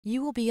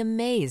You will be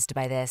amazed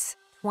by this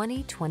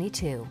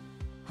 2022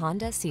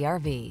 Honda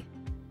CR-V.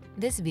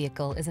 This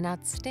vehicle is an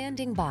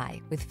outstanding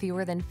buy with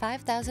fewer than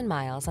 5,000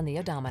 miles on the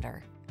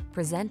odometer.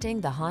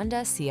 Presenting the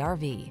Honda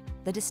CR-V,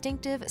 the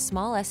distinctive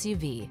small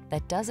SUV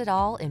that does it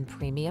all in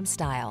premium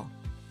style.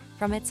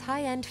 From its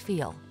high-end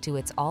feel to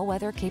its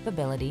all-weather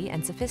capability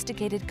and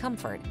sophisticated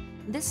comfort,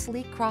 this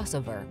sleek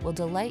crossover will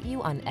delight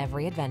you on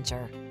every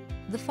adventure.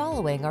 The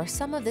following are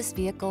some of this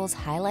vehicle's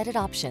highlighted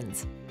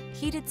options: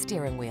 heated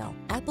steering wheel,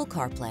 Apple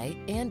CarPlay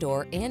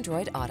and/or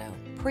Android Auto,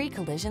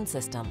 pre-collision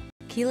system,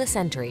 keyless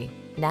entry,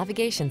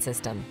 navigation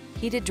system,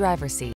 heated driver's seat,